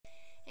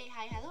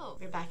Hi, hello!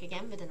 We're back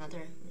again with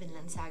another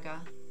Vinland Saga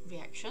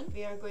reaction.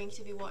 We are going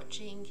to be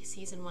watching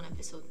season 1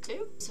 episode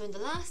 2. So in the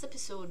last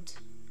episode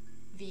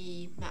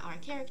we met our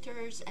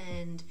characters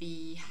and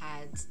we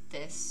had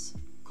this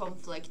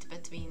conflict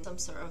between some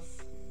sort of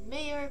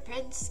mayor,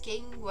 prince,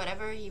 king,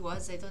 whatever he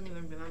was. I don't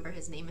even remember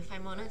his name if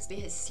I'm honest.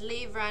 His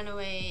slave ran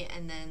away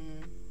and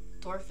then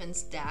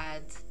Thorfinn's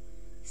dad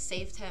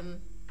saved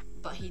him,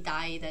 but he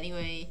died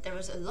anyway. There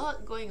was a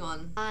lot going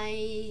on.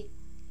 I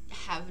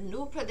have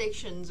no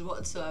predictions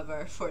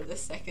whatsoever for the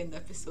second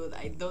episode.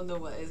 I don't know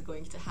what is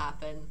going to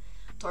happen.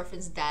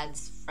 Thorfinn's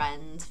dad's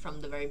friend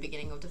from the very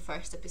beginning of the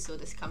first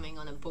episode is coming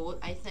on a boat,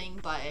 I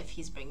think, but if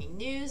he's bringing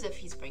news, if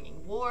he's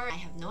bringing war, I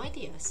have no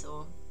idea,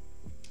 so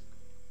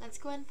let's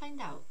go and find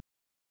out.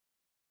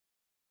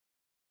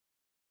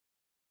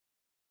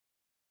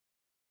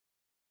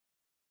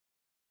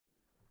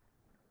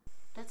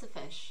 That's a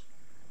fish.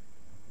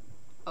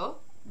 Oh,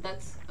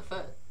 that's a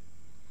foot.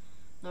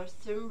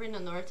 Northumbrian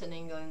and Northern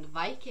England,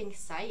 Viking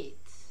site.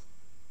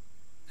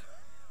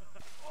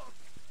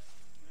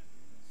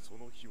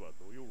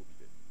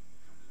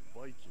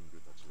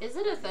 Is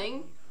it a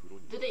thing?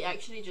 Do they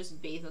actually just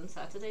bathe on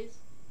Saturdays?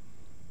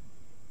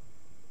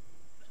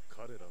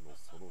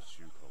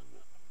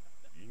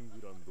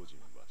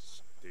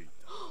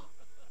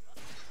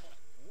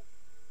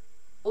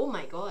 Oh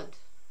my god.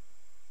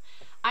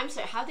 I'm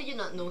sorry, how did you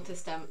not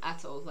notice them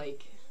at all?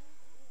 Like...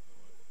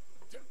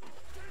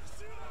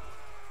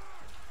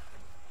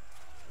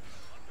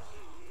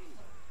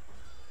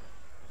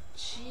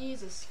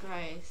 Jesus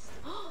Christ.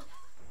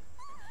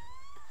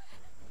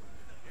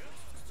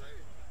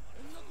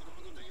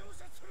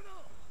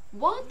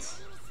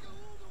 What?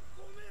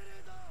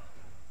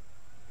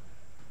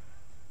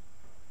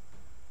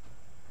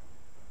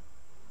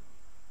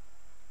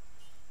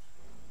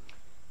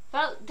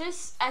 Well,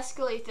 this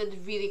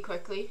escalated really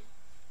quickly.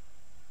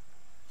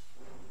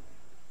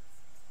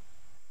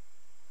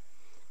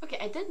 Okay,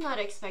 I did not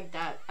expect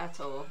that at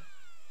all.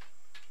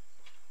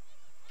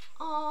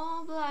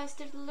 Oh, bless,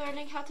 they're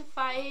learning how to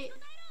fight.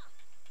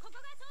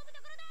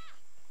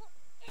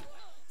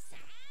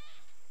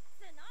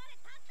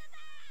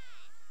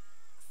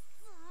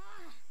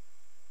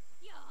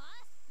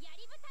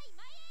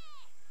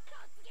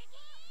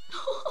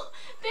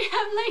 They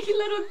have like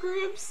little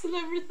groups and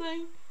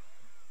everything.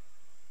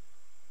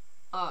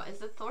 Oh,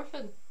 is it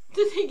Thorfinn?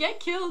 Did he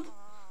get killed?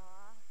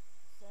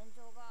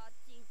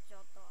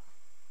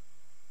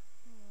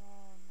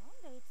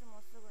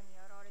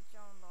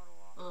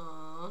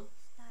 Aww.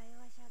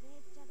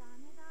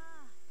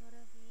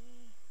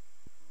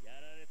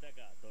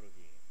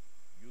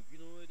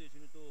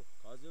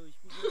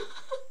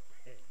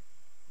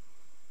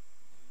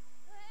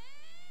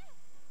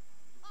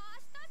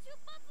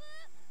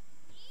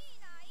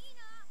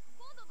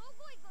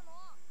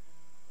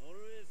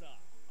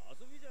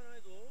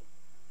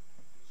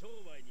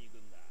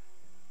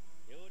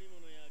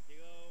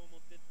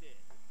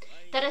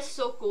 That is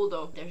so cool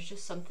though. There's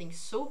just something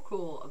so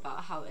cool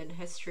about how in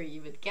history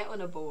you would get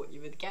on a boat, you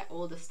would get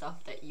all the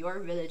stuff that your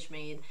village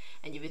made,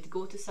 and you would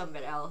go to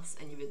somewhere else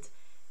and you would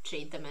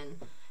trade them in.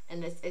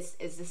 And it's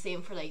the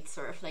same for like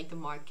sort of like the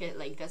market.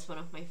 Like that's one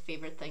of my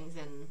favorite things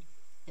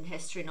in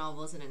history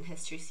novels and in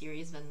history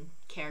series, when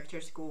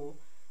characters go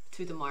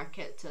to the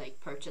market to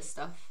like purchase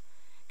stuff.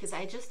 Because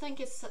I just think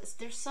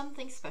there's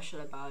something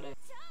special about it.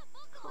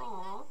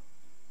 Aww.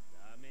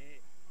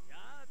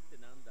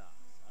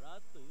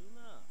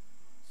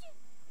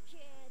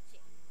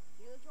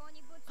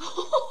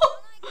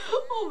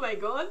 Oh my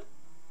god.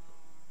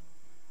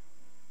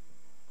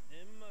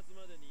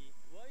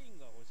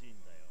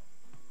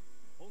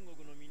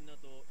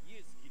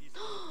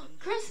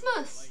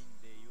 Christmas.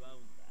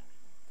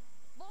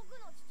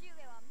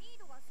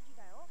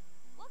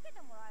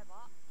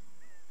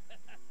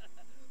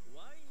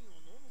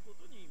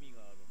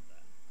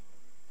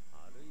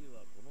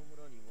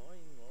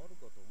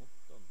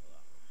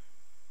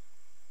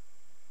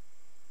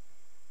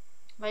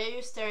 Why are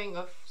you staring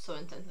off so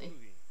intently?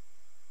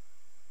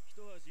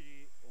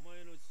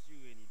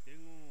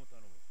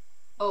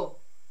 Oh.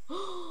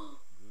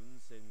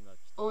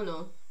 Oh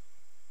no.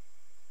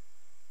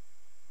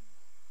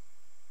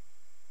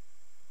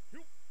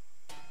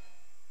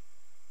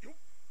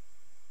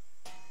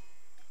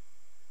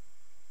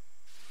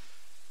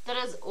 That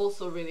is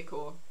also really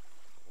cool.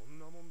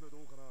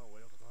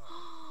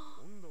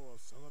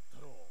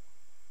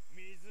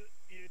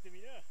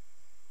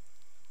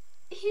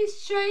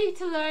 He's trying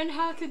to learn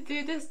how to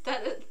do this.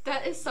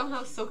 That is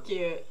somehow so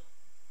cute.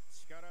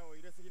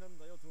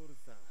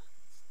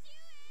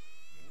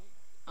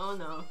 Oh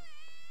no.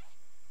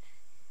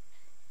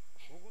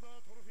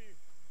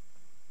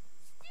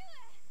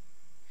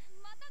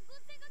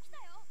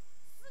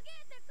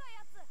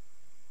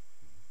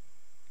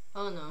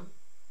 Oh no.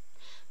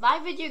 Why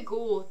would you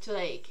go to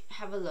like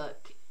have a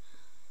look?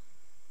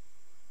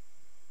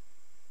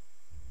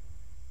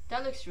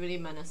 That looks really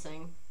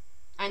menacing.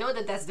 I know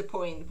that that's the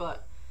point,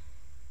 but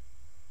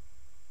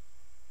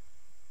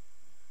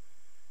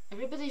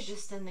everybody's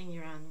just standing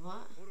around.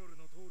 What?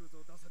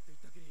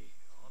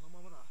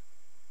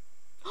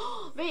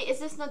 Wait, is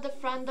this not the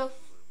friend of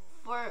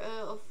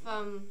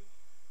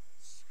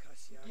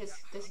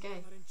this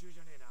guy?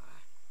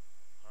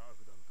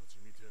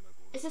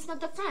 Is this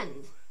not the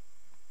friend?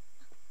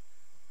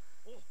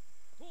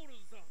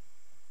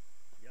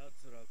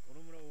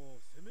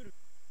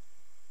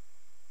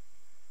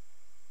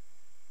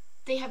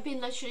 They have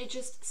been literally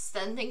just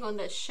standing on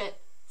that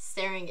ship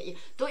staring at you.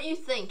 Don't you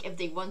think if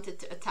they wanted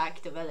to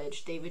attack the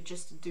village, they would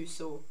just do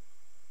so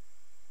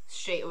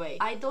straight away?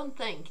 I don't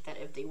think that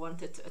if they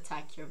wanted to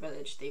attack your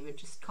village, they would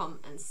just come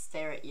and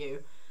stare at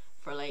you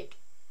for like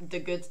the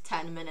good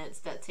 10 minutes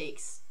that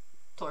takes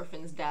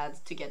Thorfinn's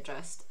dad to get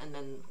dressed and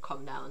then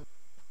come down.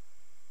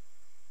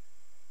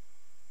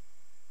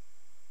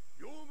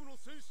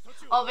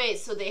 Oh wait,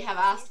 so they have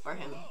asked for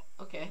him.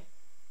 Okay.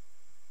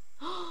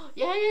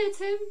 Yeah, it's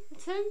him.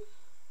 It's him.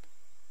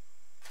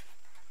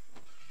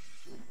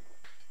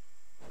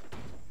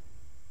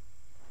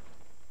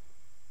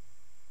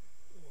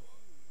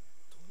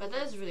 But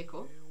that is really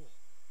cool.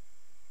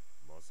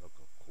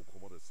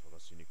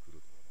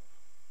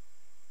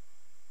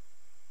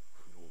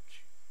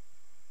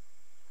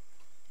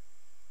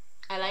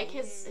 I like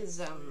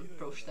his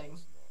brooch thing.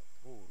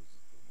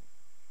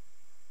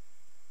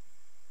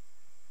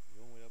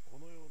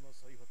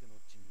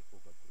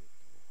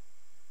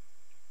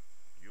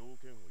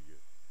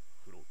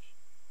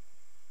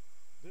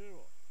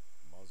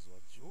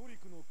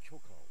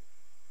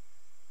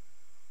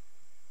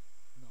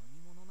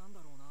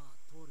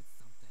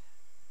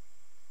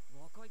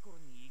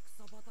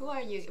 Who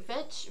are you?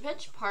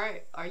 Which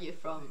part are you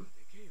from?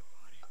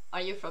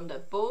 Are you from the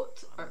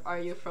boat or are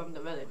you from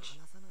the village?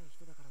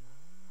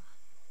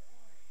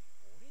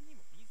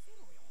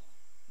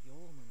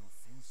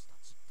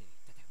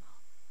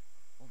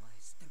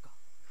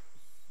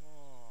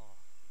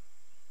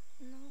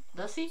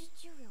 Does he?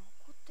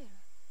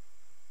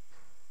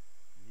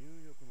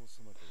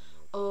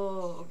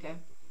 Oh, okay.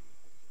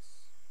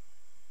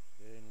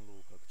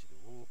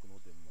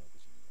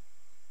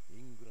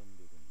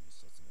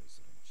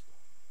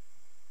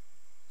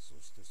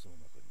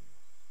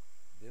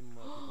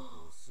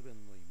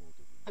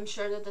 I'm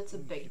sure that that's a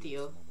big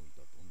deal.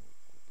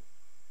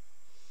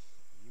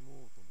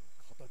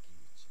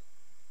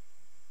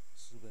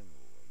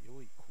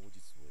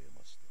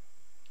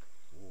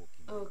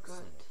 Oh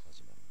god.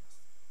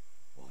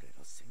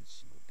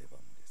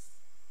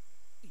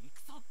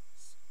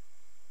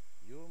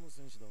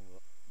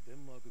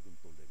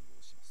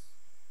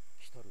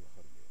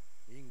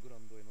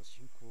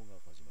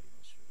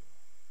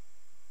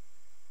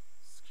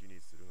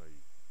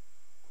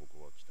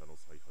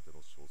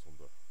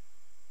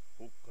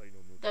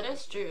 That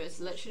is true, it's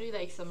literally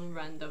like some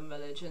random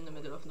village in the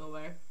middle of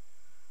nowhere.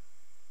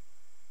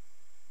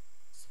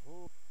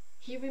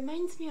 He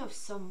reminds me of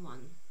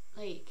someone,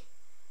 like,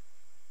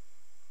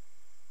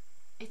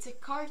 it's a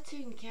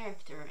cartoon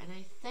character and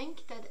I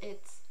think that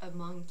it's a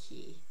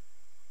monkey.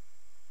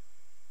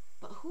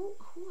 But who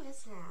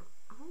is that?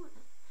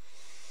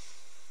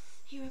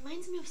 He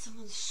reminds me of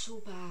someone so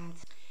bad.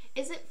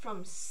 Is it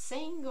from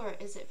Sing or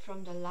is it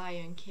from The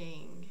Lion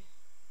King?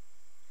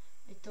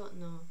 I don't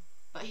know.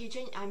 But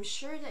I'm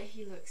sure that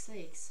he looks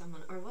like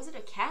someone. Or was it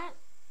a cat?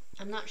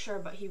 I'm not sure,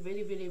 but he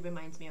really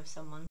reminds me of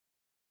someone.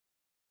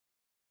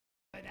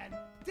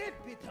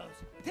 Tippy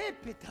toes,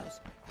 tippy toes.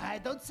 I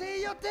don't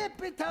see your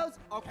tippy toes.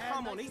 Oh,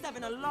 come on, he's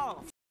having a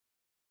laugh.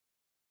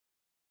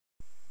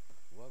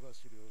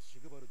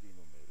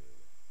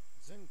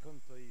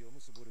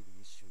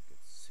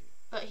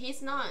 But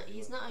he's not a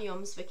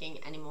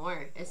Jomsviking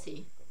anymore, is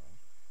he?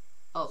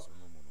 Oh,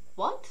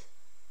 what?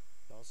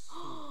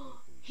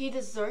 He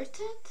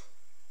deserted?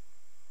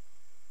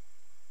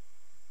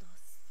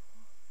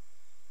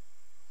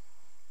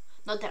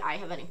 Not that I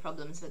have any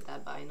problems with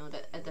that, but I know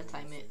that at the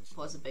time it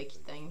was a big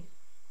thing.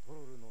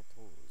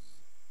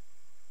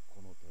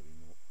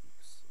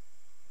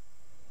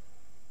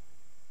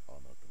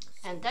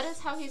 And that is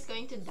how he's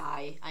going to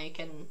die. I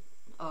can...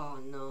 oh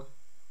no.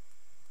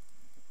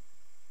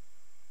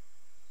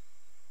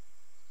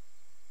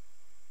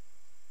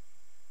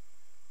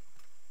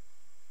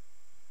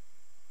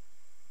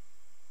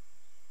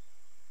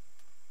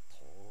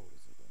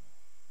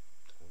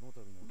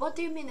 What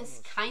do you mean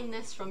is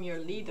kindness from your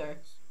leader?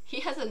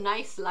 He has a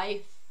nice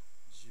life.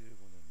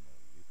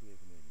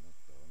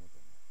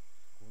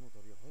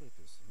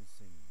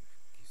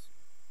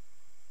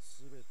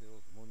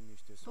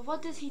 But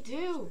what does he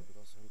do?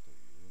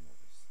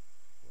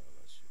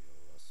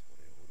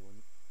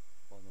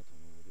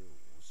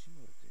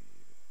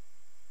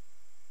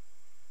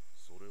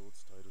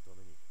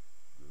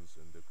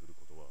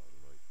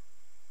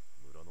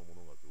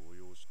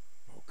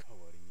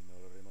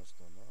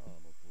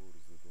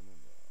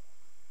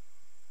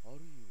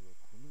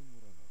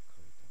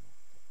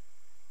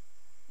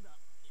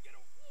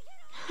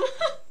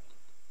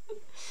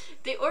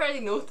 They already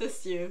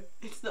noticed you.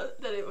 It's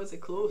not that it was a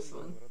close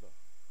one.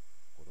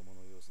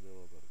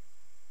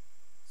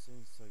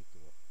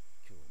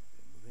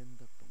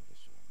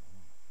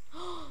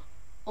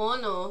 Oh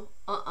no,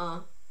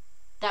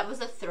 that was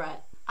a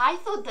threat. I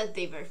thought that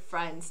they were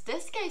friends.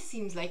 This guy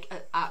seems like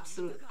an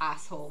absolute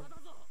asshole.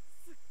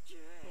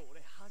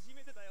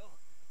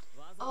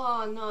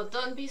 Oh no,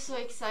 don't be so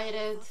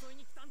excited.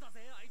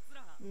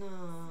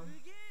 No.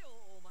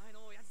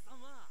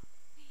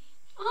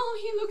 Oh,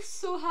 he looks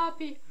so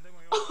happy.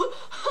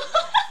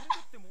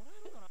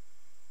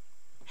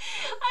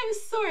 I'm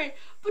sorry,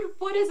 but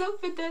what is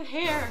up with that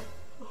hair?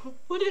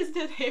 What does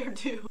that hair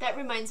do? That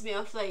reminds me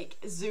of like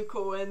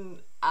Zuko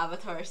in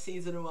Avatar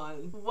season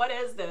 1. What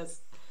is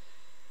this?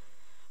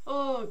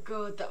 Oh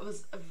god, that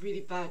was a really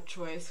bad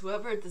choice.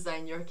 Whoever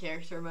designed your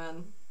character,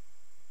 man,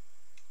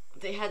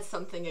 they had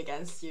something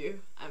against you,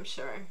 I'm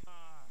sure.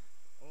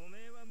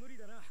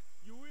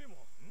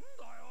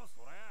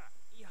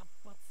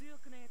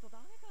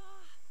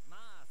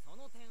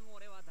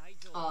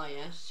 Oh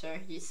yeah, sure.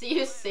 You see,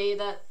 you say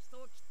that.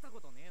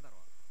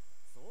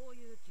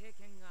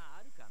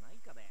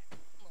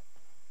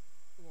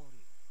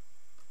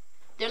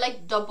 They're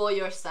like double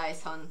your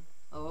size, hon.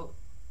 Oh.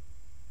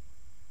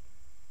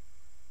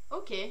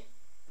 Okay.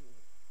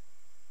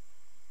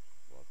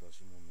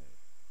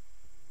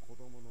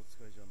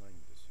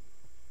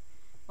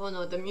 Oh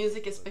no, the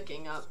music is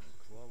picking up.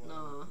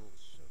 No.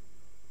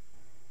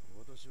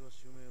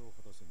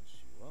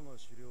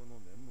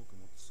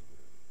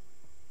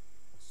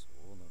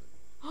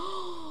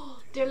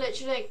 They're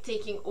literally like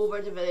taking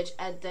over the village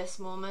at this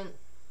moment.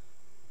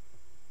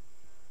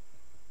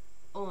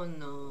 Oh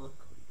no.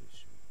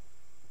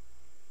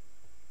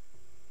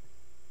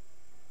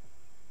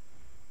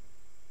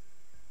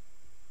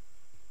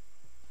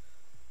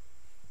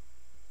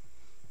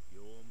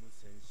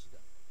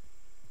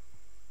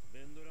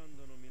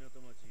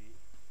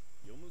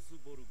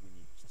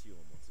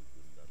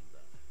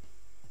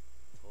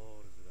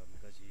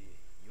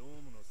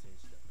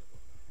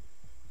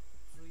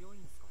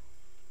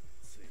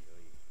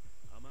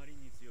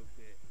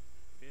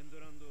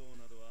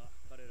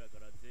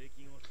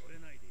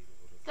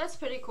 That's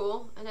pretty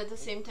cool, and at the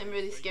same time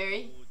really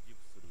scary.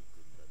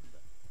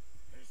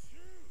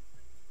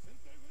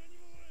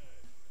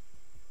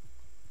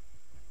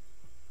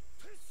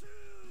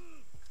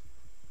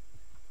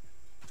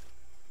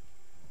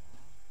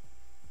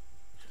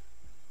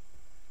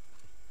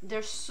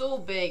 They're so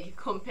big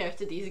compared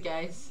to these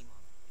guys.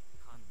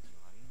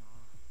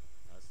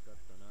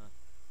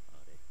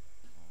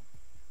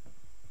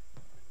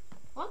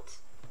 What?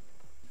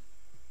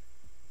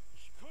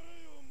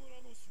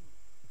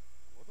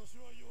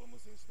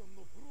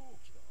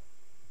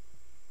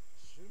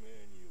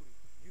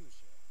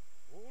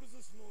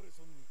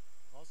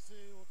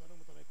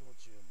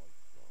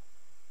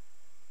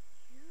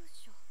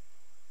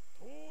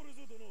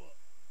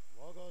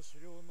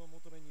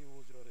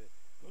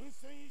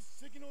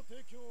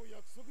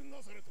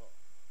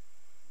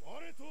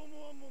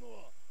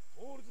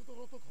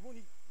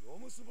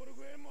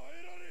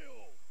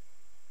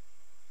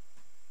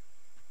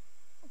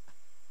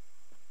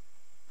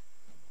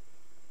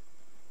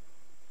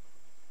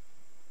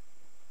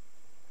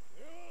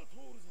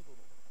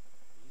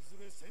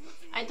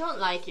 I don't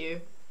like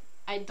you.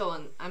 I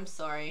don't. I'm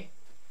sorry.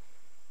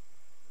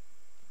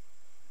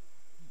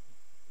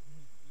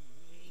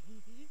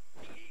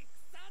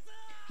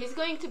 He's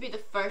going to be the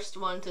first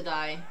one to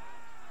die.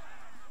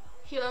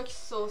 He looks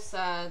so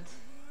sad.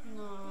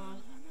 No.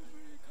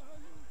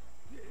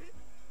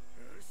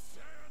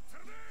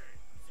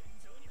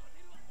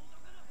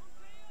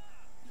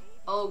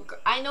 Oh,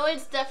 I know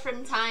it's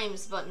different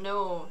times, but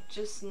no.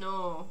 Just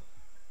no.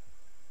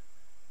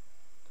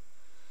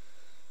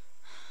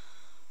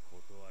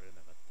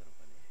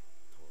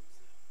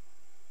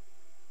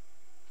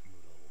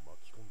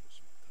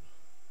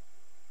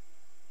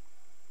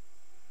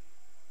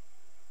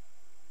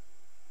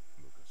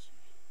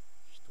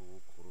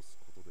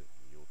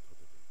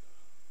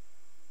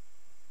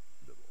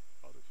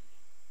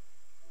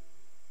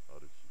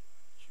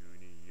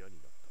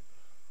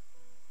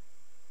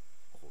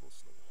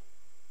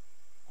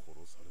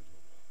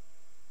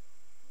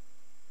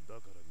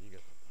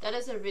 That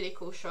is a really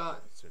cool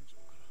shot.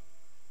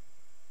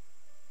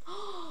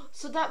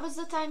 So that was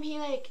the time he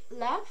like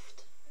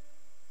left?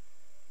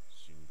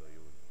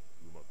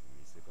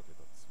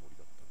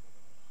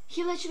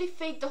 He literally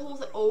faked the whole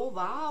thing. Oh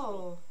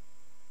wow.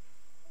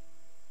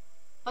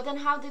 But then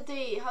how did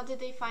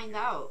they find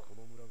out?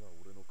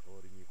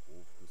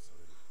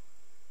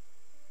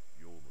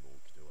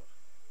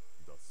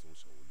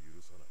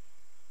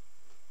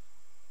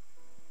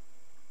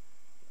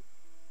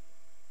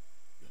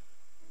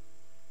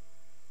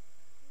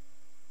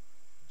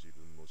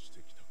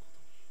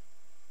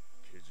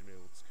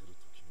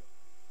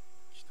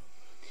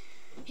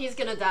 He's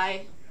gonna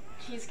die.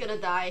 He's gonna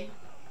die.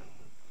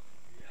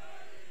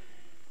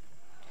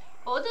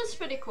 Oh, that's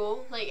pretty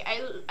cool. Like,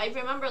 I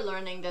remember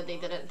learning that they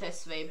did it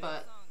this way,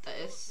 but that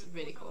is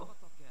really cool.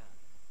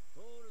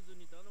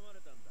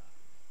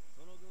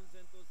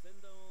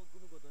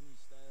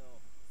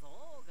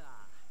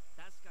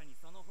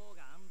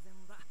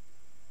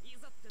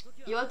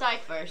 You'll die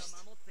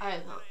first. I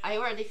don't know. I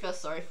already feel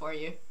sorry for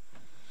you.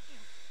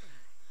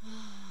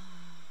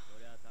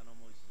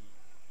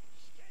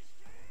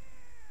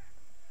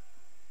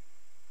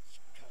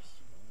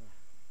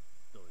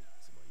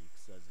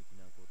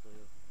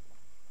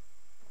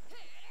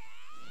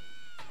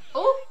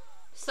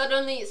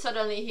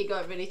 suddenly he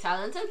got really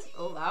talented.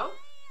 Oh wow.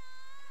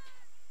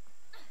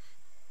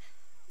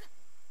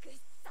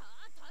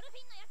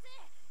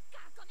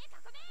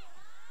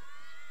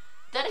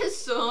 That is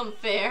so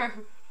unfair.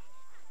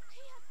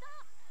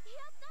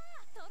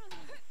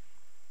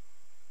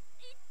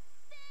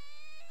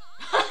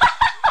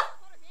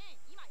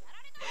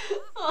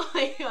 Oh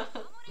my god.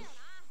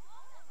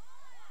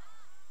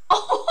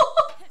 Oh!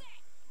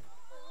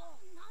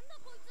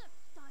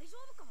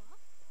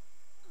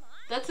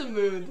 That's a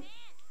mood.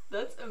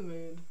 That's a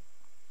mood.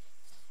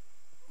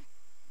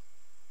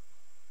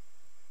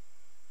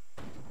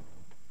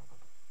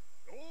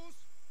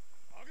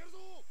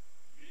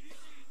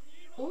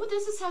 Oh,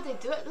 this is how they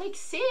do it. Like,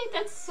 see,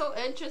 that's so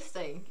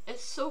interesting.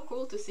 It's so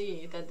cool to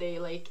see that they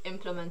like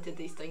implemented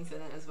these things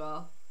in it as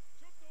well.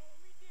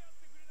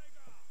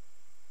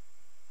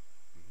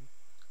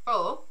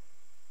 Oh.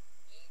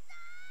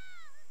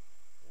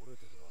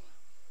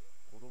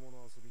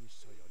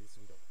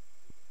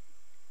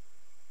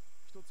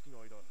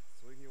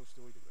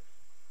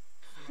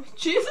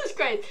 Jesus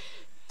Christ.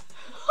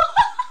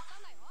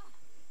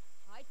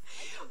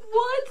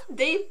 What?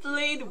 They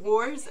played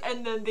wars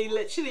and then they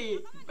literally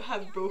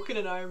have broken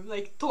an arm.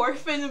 Like,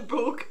 Thorfinn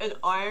broke an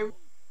arm.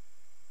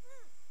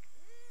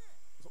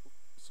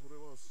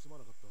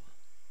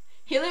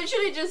 He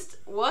literally just...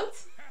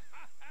 what?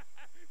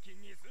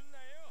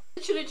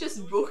 Literally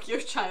just broke your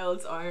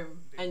child's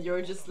arm and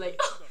you're just like,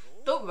 oh,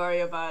 don't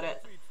worry about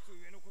it.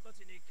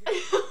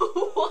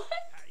 What?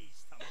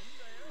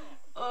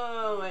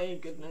 Oh my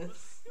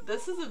goodness.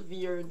 This is a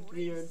weird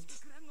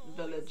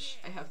village,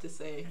 I have to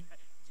say.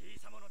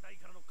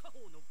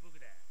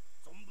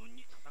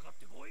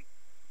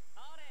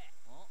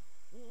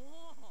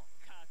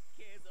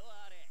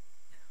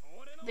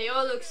 They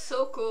all look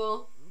so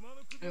cool,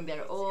 and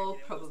they're all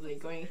probably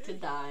going to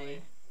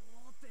die.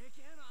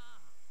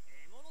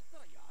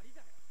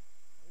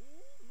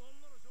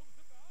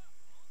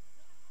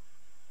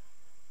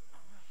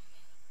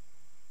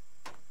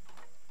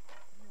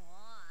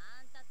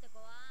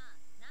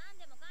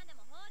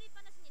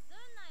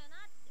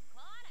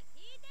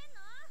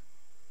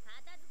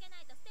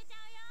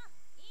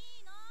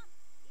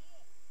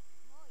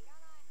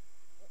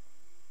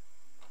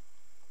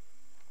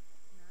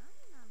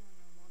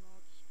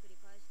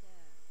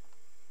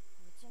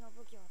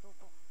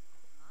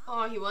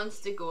 Oh, he wants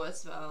to go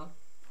as well.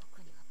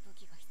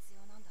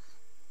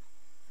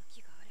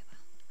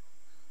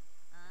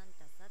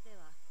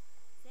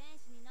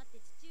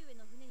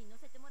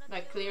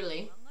 Like,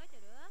 clearly.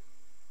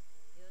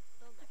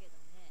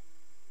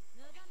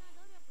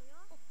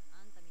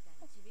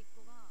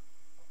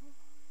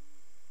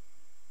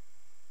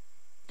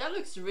 That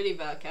looks really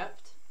well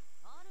kept.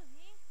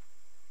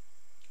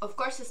 Of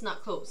course it's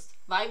not closed.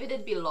 Why would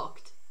it be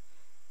locked?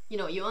 You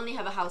know, you only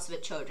have a house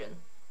with children.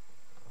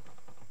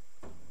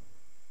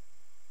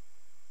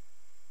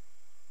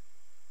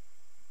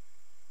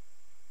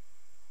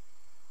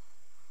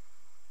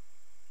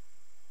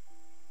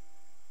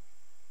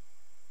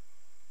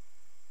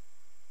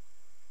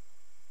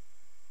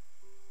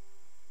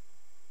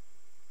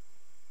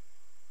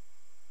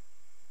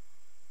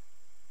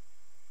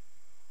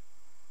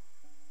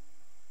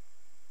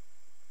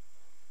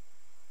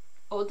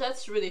 Oh,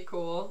 that's really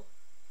cool.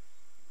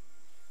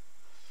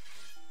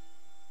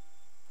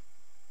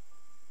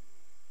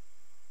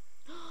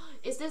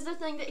 Is this the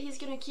thing that he's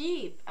gonna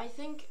keep? I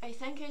think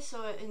I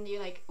saw it in the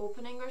like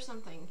opening or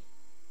something.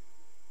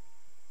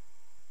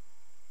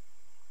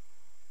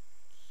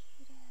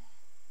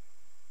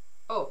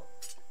 Oh.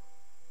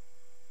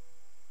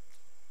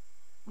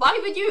 Why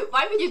would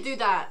you do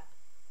that?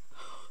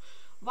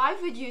 Why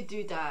would you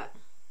do that?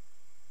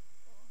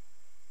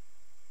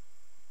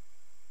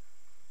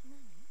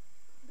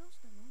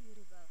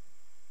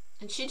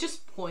 And she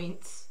just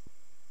points.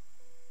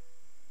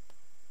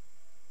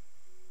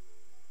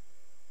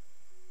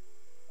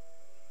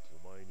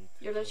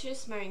 You're literally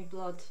smearing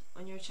blood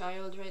on your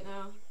child right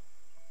now.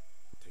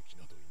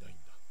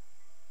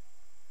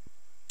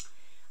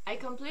 I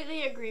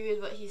completely agree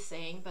with what he's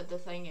saying, but the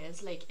thing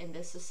is, like, in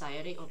this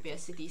society,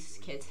 obviously these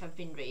kids have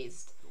been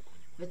raised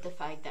with the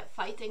fact that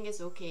fighting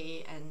is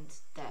okay and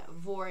that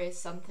war is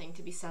something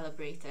to be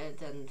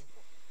celebrated and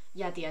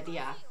yada yada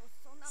yada.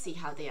 See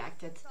how they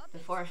acted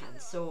beforehand.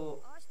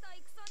 So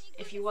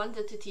if you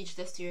wanted to teach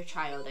this to your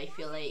child, I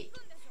feel like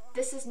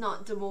this is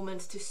not the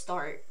moment to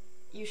start.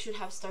 You should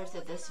have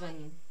started this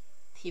when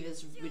he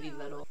was really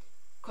little.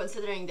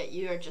 Considering that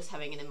you are just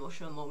having an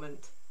emotional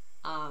moment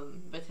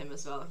with him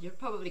as well. You're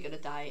probably gonna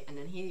die and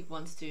then he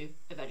wants to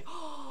eventually...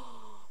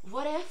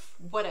 What if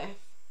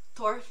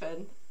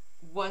Thorfinn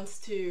wants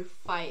to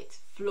fight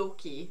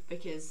Floki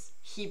because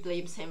he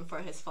blames him for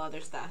his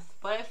father's death?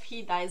 What if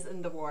he dies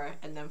in the war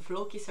and then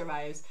Floki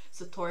survives,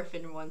 so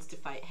Thorfinn wants to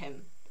fight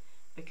him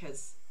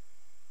because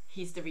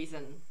he's the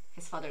reason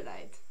his father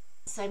died?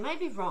 So I might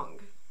be wrong.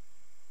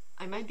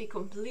 I might be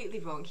completely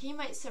wrong. He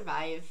might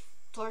survive.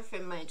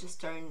 Thorfinn might just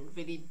turn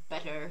really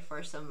bitter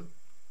for some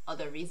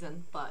other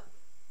reason, but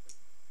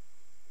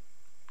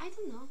I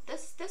don't know.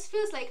 This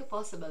feels like a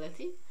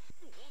possibility.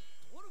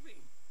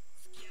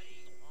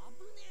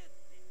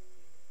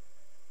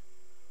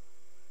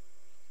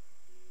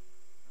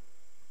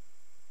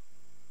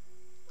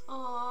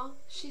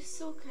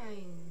 so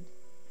kind.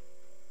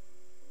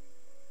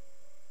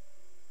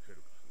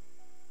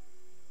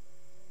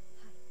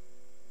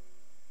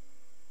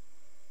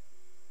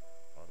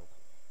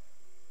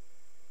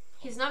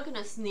 He's not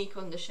gonna sneak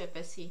on the ship,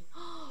 is he?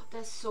 Oh,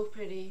 that's so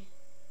pretty.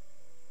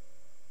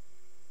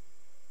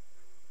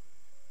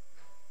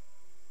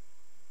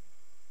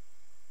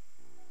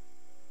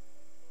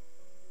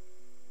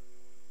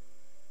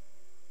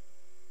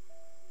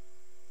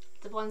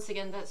 Once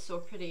again, that's so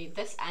pretty.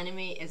 This anime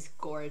is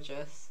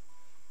gorgeous.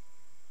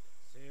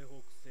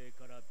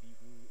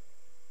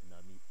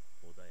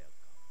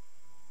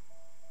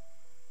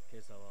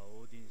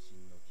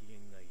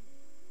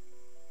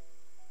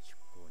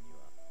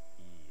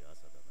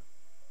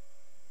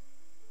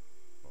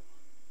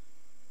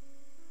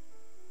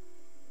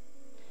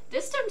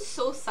 This turned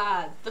so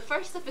sad. The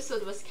first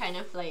episode was kind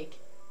of like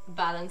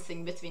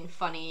balancing between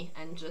funny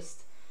and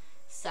just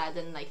sad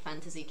and like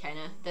fantasy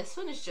kinda. This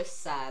one is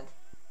just sad.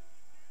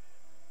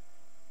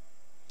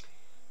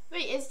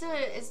 Wait, is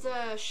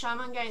the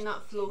shaman guy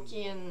not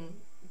Floki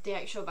in the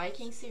actual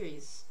Viking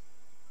series?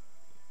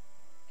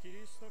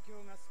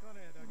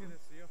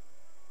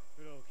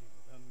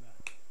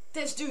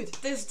 This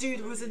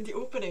dude was in the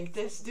opening.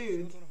 This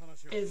dude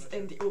is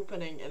in the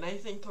opening, and I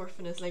think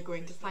Thorfinn is like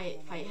going to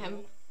fight him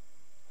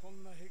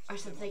or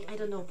something. I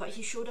don't know, but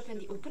he showed up in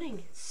the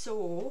opening.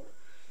 So,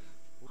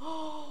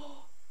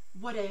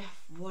 what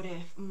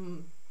if?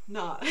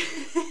 Nah.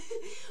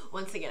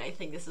 Once again, I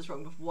think this is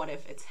wrong. But what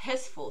if it's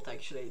his fault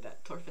actually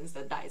that Thorfinn's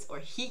dad dies, or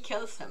he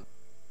kills him?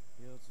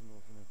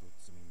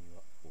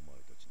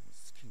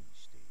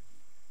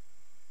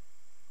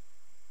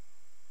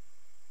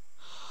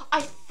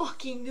 I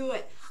fucking knew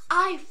it!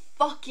 I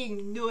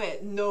fucking knew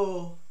it!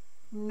 No.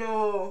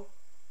 No.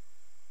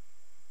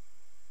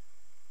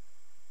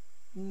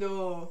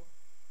 No.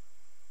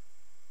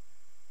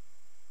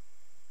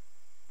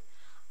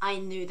 I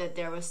knew that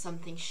there was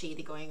something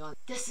shady going on.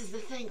 This is the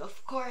thing,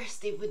 of course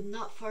they would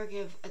not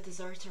forgive a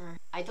deserter.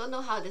 I don't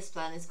know how this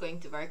plan is going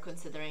to work,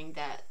 considering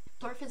that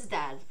Thorfinn's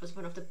dad was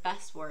one of the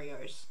best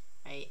warriors,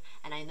 right?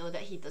 And I know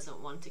that he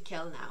doesn't want to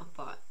kill now,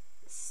 but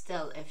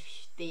still,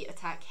 if they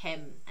attack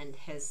him and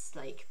his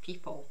like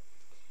people,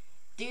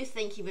 do you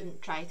think he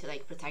wouldn't try to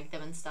like protect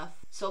them and stuff?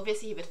 So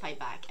obviously he would fight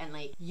back, and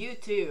like you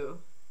two,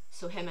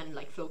 so him and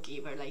like Floki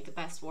were like the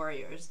best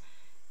warriors,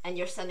 and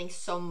you're sending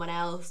someone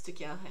else to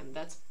kill him.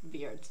 That's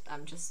weird,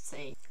 I'm just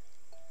saying.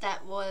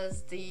 That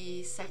was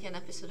the second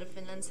episode of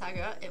Vinland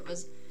Saga. It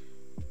was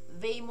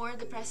way more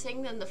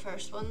depressing than the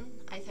first one,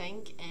 I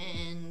think,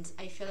 and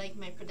I feel like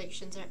my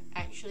predictions are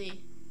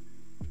actually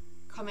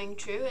coming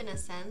true in a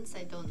sense.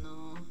 I don't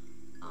know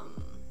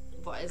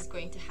what is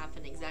going to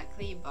happen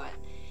exactly, but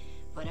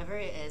whatever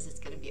it is, it's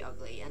gonna be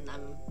ugly, and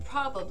I'm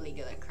probably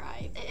gonna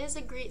cry. It is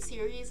a great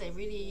series. I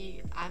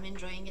really am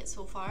enjoying it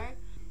so far.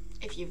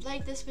 If you've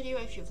liked this video,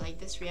 if you've liked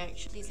this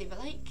reaction, please leave a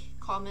like,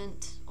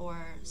 comment,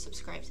 or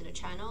subscribe to the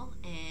channel,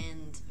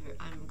 and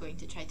I'm going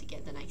to try to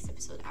get the next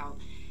episode out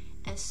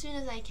as soon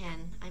as I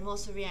can. I'm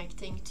also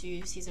reacting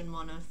to season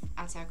 1 of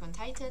Attack on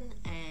Titan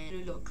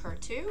and Floki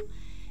 2,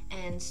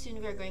 and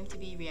soon we're going to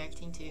be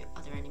reacting to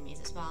other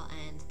animes as well,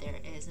 and there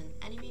is an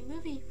anime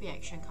movie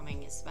reaction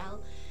coming as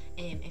well,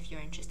 if you're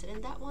interested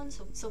in that one,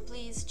 so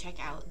please check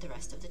out the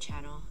rest of the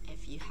channel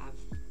if you have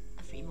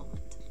a free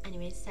moment.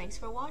 Anyways, thanks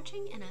for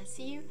watching, and I'll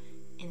see you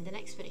in the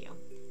next video.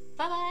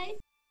 Bye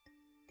bye!